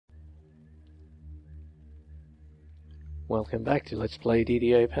Welcome back to Let's Play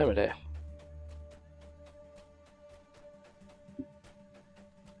DDO Permadeath.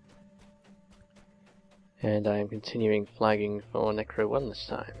 And I am continuing flagging for Necro 1 this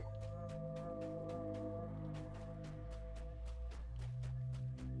time.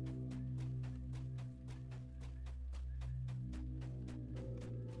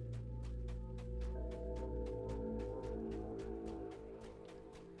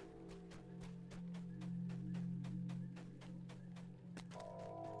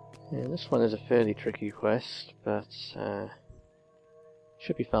 And this one is a fairly tricky quest, but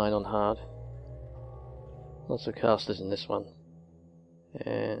should be fine on hard. Lots of casters in this one.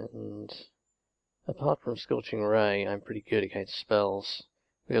 And apart from Scorching Ray, I'm pretty good against spells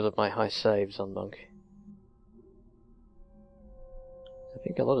because of my high saves on Monk. I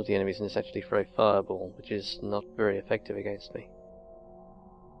think a lot of the enemies in this actually throw Fireball, which is not very effective against me.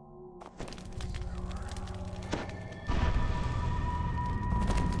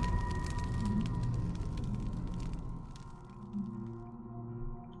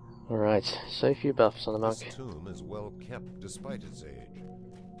 Alright, so few buffs on the monk. This tomb is well kept despite its age.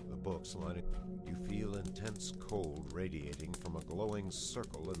 The books lining. You feel intense cold radiating from a glowing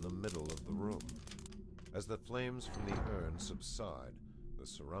circle in the middle of the room. As the flames from the urn subside, the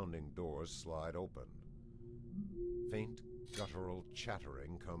surrounding doors slide open. Faint guttural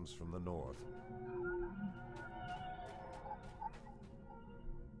chattering comes from the north.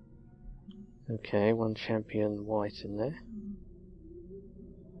 Okay, one champion white in there.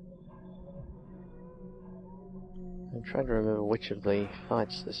 I'm trying to remember which of the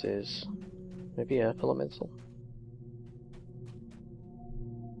fights this is. Maybe Earth Elemental?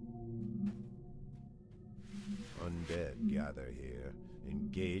 Undead gather here,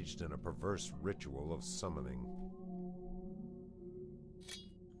 engaged in a perverse ritual of summoning.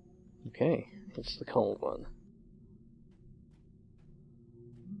 Okay, it's the cold one.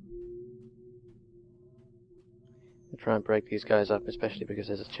 I'll try and break these guys up, especially because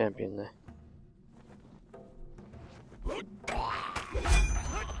there's a champion there.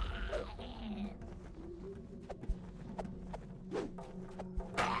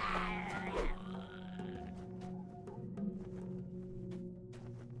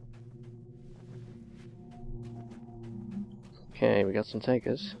 Okay, we got some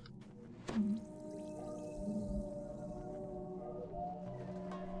takers. I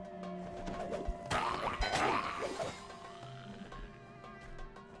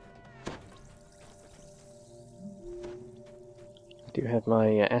do have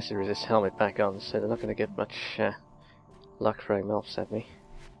my acid resist helmet back on, so they're not going to get much luck throwing elves at me.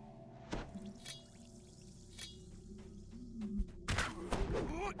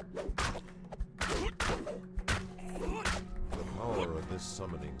 This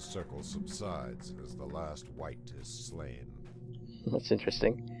summoning circle subsides as the last white is slain. That's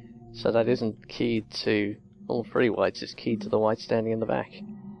interesting. So that isn't keyed to all three whites, it's keyed to the white standing in the back.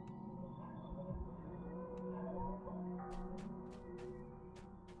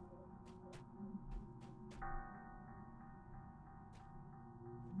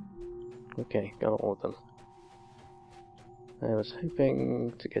 Okay, got all of them. I was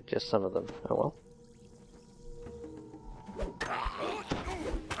hoping to get just some of them. Oh well.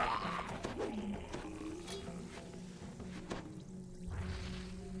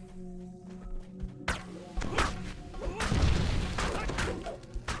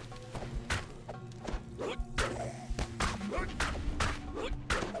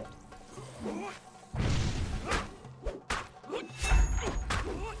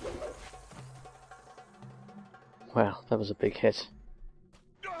 Wow, that was a big hit.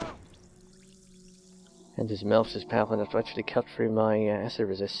 And his Melfs is powerful enough to actually cut through my acid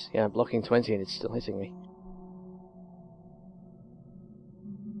resist. Yeah, I'm blocking 20 and it's still hitting me.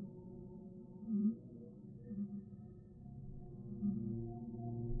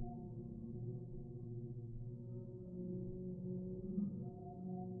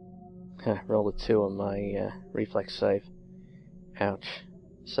 Rolled a 2 on my reflex save. Ouch.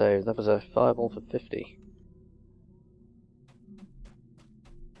 So that was a fireball for 50.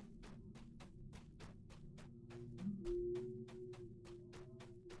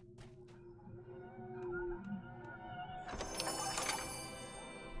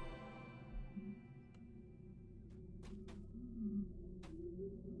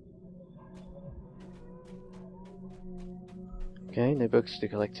 Okay, no books to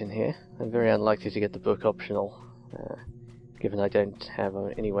collect in here. I'm very unlikely to get the book optional, given I don't have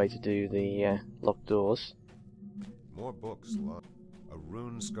any way to do the locked doors. More books. A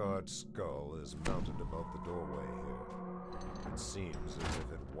rune-scarred skull is mounted above the doorway here. It seems as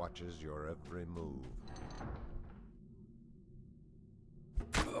if it watches your every move.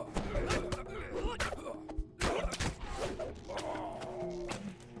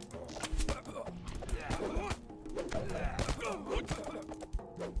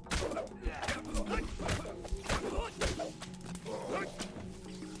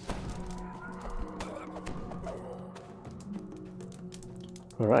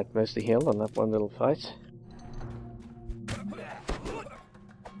 Alright, mostly healed on that one little fight.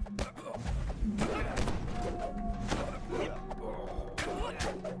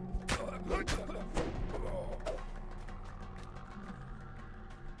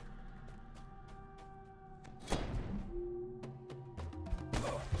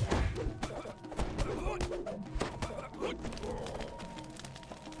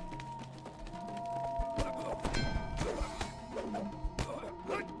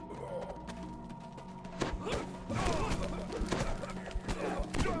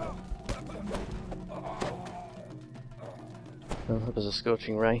 Well, that was a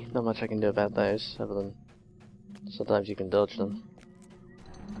scorching ray. Not much I can do about those, other than sometimes you can dodge them.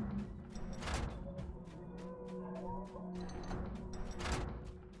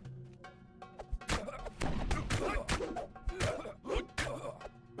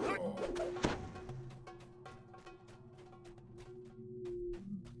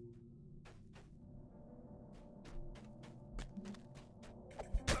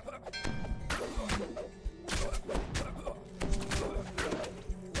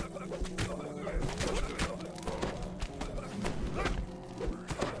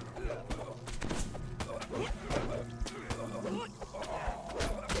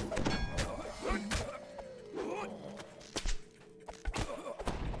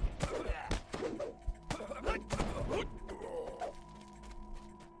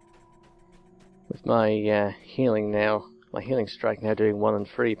 With my healing now, my healing strike now doing 1 and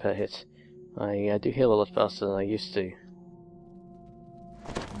 3 per hit, I do heal a lot faster than I used to.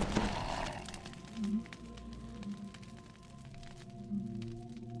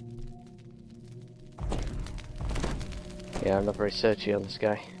 Yeah, I'm not very searchy on this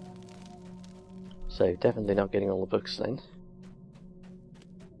guy. So definitely not getting all the books then.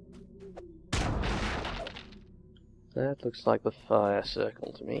 That looks like the fire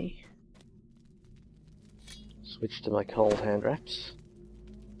circle to me. Switch to my cold hand wraps.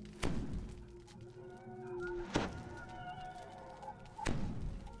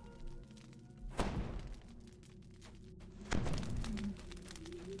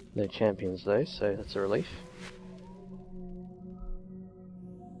 No champions though, so that's a relief.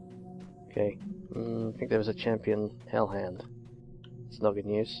 Okay, I think there was a champion Hellhand. It's not good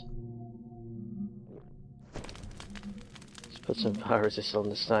news. Let's put some fire resist on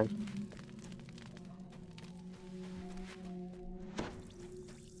this time.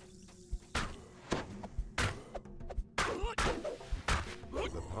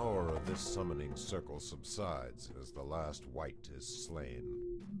 The power of this summoning circle subsides as the last wight is slain.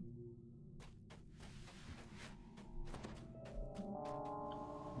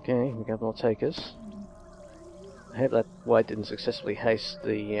 Okay, we got more takers. I hope that white didn't successfully haste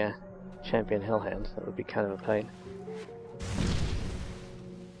the champion Hellhound. That would be kind of a pain.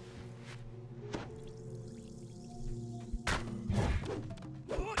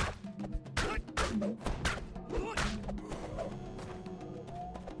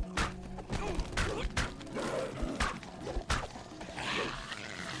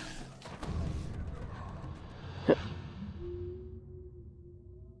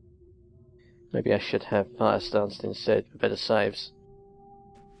 Maybe I should have fire stanced instead for better saves.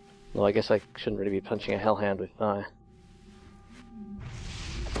 Well, I guess I shouldn't really be punching a Hellhound with fire.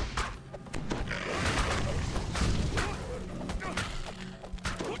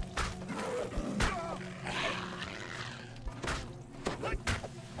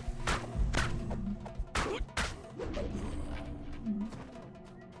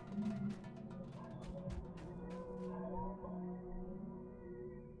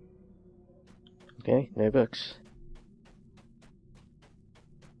 Okay, no books.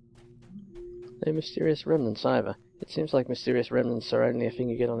 No mysterious remnants either. It seems like mysterious remnants are only a thing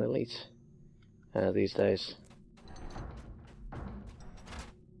you get on Elite these days.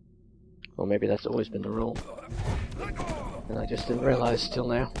 Or maybe that's always been the rule. And I just didn't realise till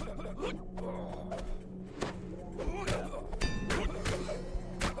now.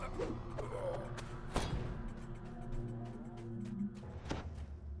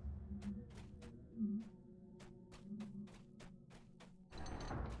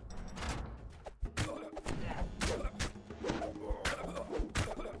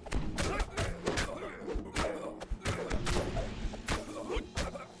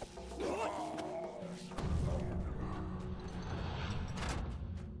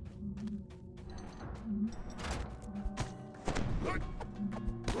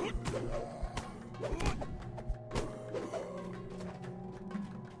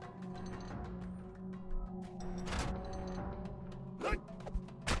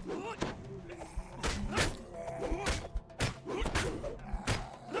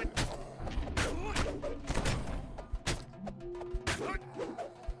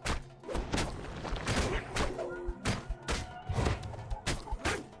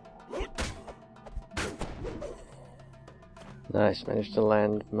 Nice, managed to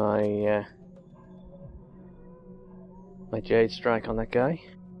land my my Jade Strike on that guy.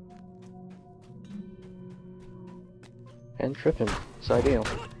 And trip him. It's ideal.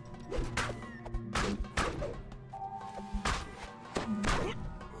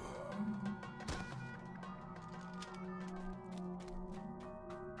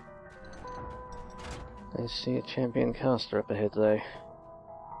 I see a champion caster up ahead though.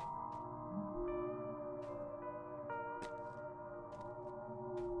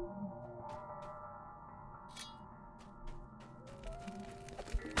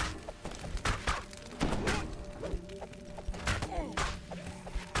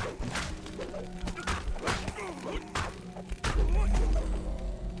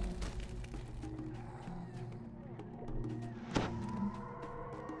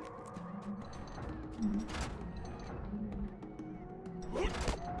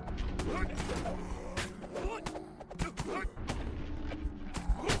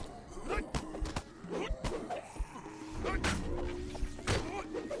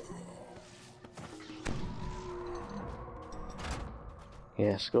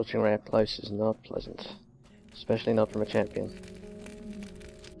 Yeah, Scorching Ray up close is not pleasant. Especially not from a champion.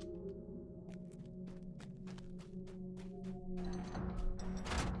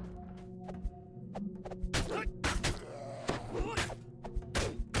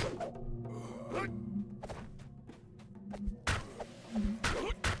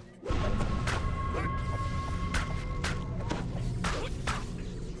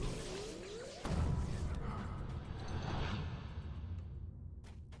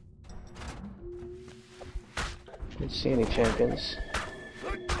 Didn't see any champions.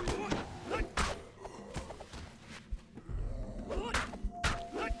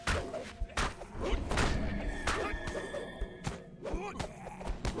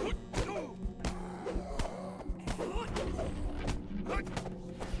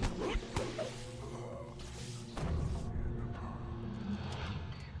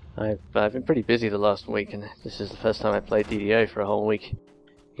 I've been pretty busy the last week, and this is the first time I played DDO for a whole week.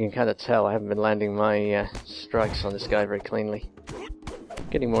 You can kind of tell I haven't been landing my strikes on this guy very cleanly.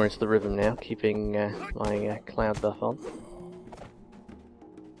 Getting more into the rhythm now, keeping my cloud buff on.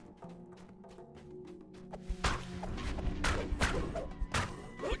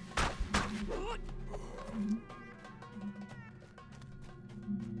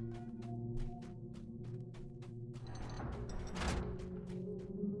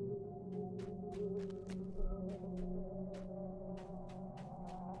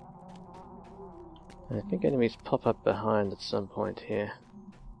 I think enemies pop up behind at some point here.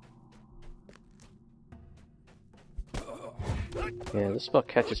 Yeah, this spot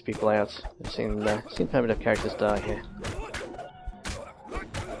catches people out. I've seen Permadeath characters die here.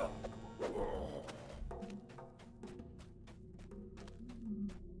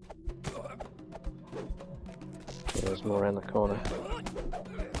 Yeah, there's more around the corner.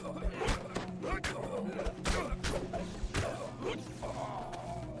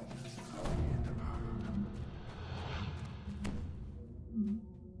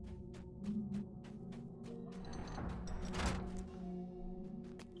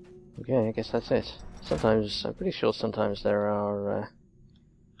 Okay, I guess that's it. Sometimes, I'm pretty sure sometimes there are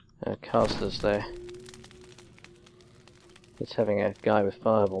casters there. It's having a guy with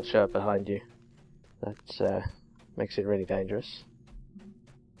fireball show up behind you. That makes it really dangerous.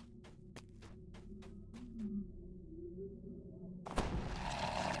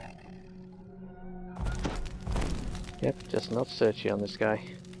 Yep, just not searchy on this guy.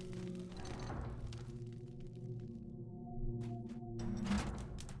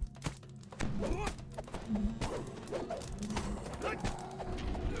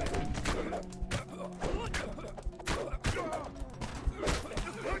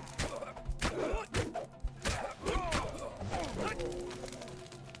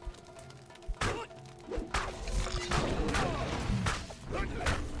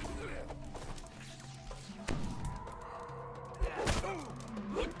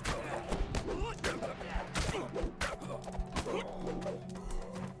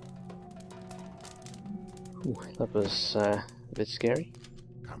 Ooh, that was a bit scary.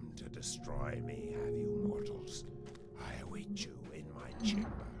 Come to destroy me, have you, mortals? I await you in my chamber.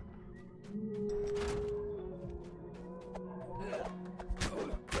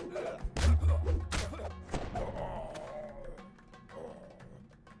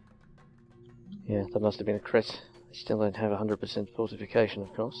 Yeah, that must have been a crit. I still don't have 100% fortification,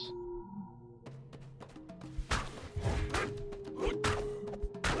 of course.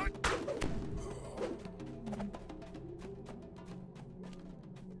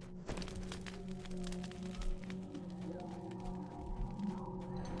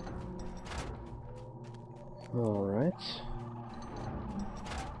 Alright.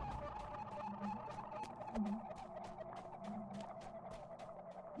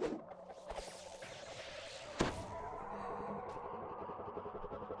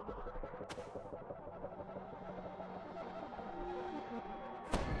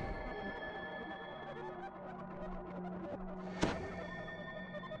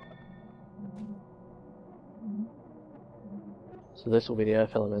 So this will be the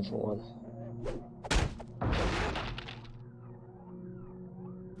Earth Elemental one.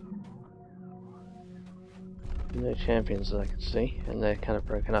 No champions that I can see, and they're kind of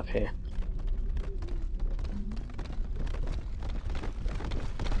broken up here.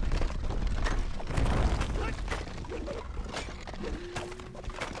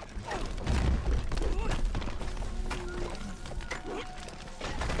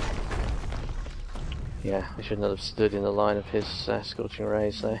 Yeah, I should not have stood in the line of his scorching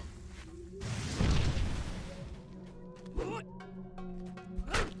rays there.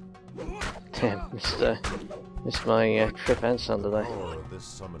 Damn, missed my trip and sun today. The power of this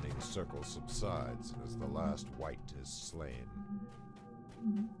summoning circle subsides as the last wight is slain.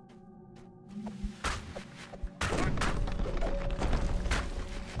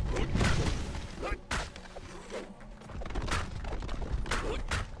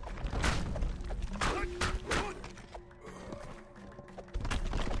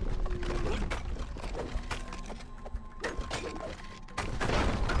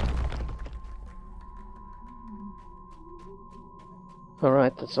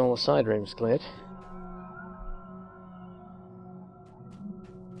 Alright, that's all the side rooms cleared.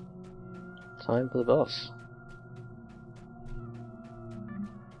 Time for the boss.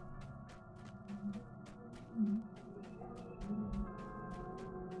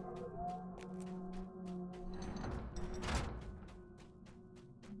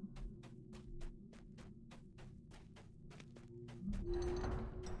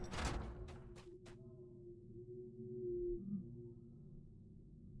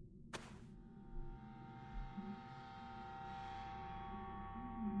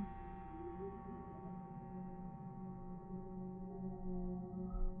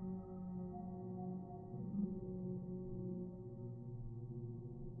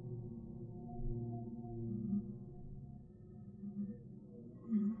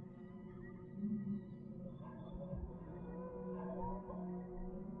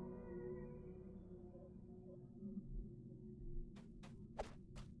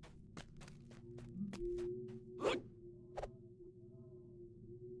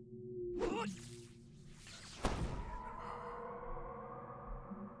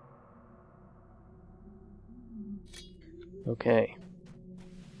 Okay.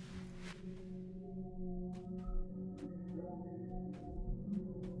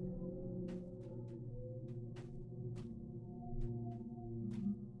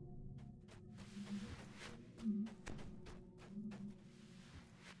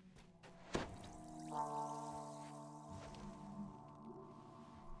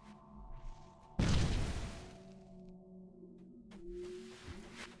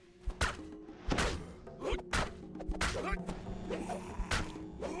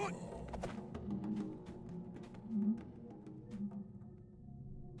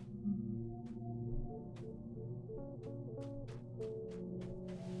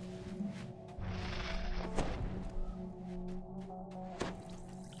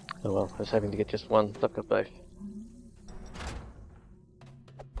 Oh well, I was hoping to get just one, but I've got both.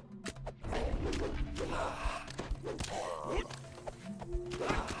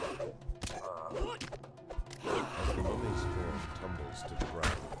 As the mummy's form tumbles to the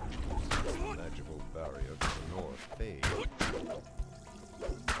ground, the magical barrier to the north fades.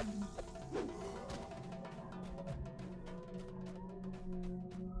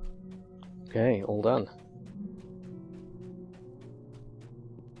 Okay, all done.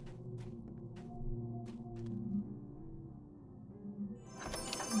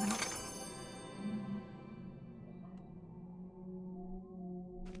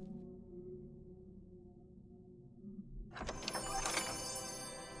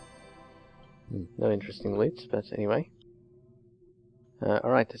 No interesting leads, but anyway.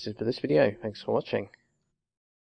 Alright, that's it for this video. Thanks for watching.